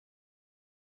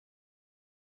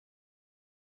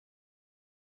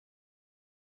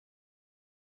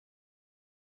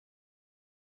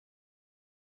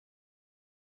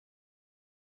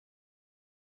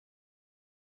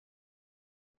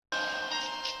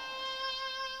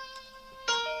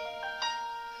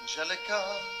Angelica.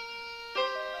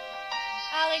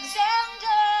 Alexander!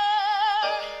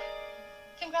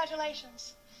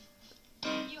 Congratulations.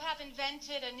 You have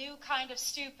invented a new kind of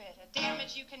stupid, a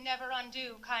damage you can never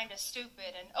undo kind of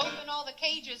stupid, and open all the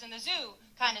cages in the zoo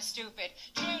kind of stupid.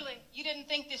 Truly, you didn't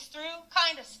think this through?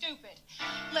 Kind of stupid.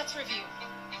 Let's review.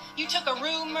 You took a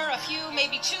rumor a few,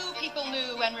 maybe two people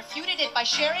knew, and refuted it by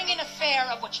sharing an affair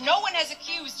of which no one has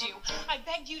accused you. I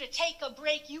begged you to take a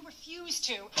break, you refused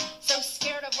to. So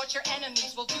scared of what your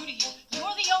enemies will do to you.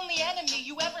 You're the only enemy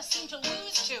you ever seem to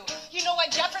lose to. You know why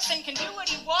Jefferson can do what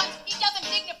he wants? He doesn't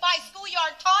dignify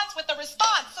schoolyard taunts with a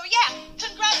response. So yeah,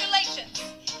 congratulations.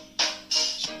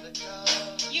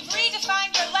 You've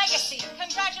redefined your legacy.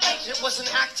 Congratulations. It was an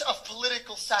act of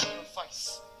political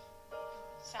sacrifice.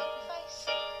 Sacrifice?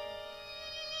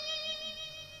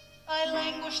 I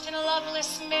languished in a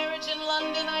loveless marriage in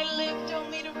London. I lived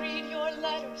only to read your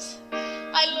letters.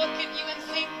 I look at you and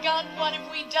think, God, what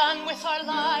have we done with our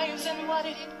lives, and what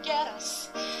did it get us?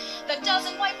 That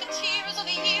doesn't wipe the tears of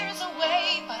the years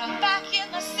away, but I'm back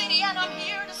in the city and I'm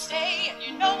here to stay, and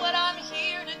you know what I'm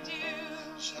here to do.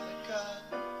 Angelica.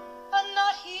 I'm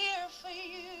not here for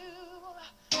you.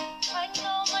 I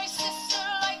know my sister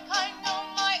like I know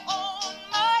my own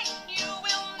mind. You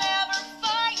will never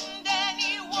find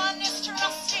anyone as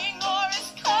trusting or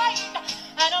as kind.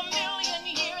 And a million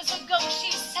years ago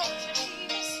she said to me,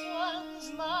 this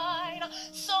one's mine.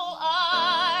 So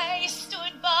I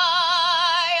stood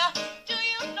by. Do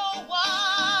you know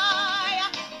why?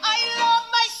 I love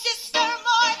my sister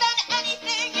more than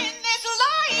anything in this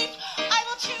life. I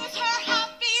will choose her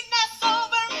happiness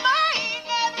over mine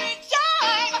every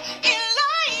time.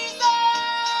 Eliza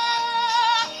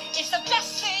is the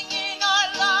best thing in our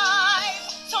lives.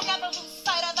 So never lose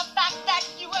sight of the fact that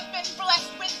you have been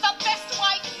blessed with the best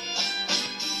wife.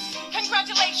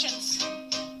 Congratulations.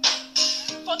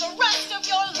 For the rest of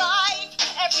your life,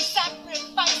 every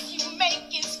sacrifice you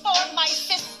make is for my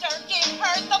sister. Give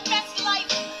her the best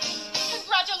life.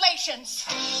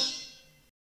 Congratulations.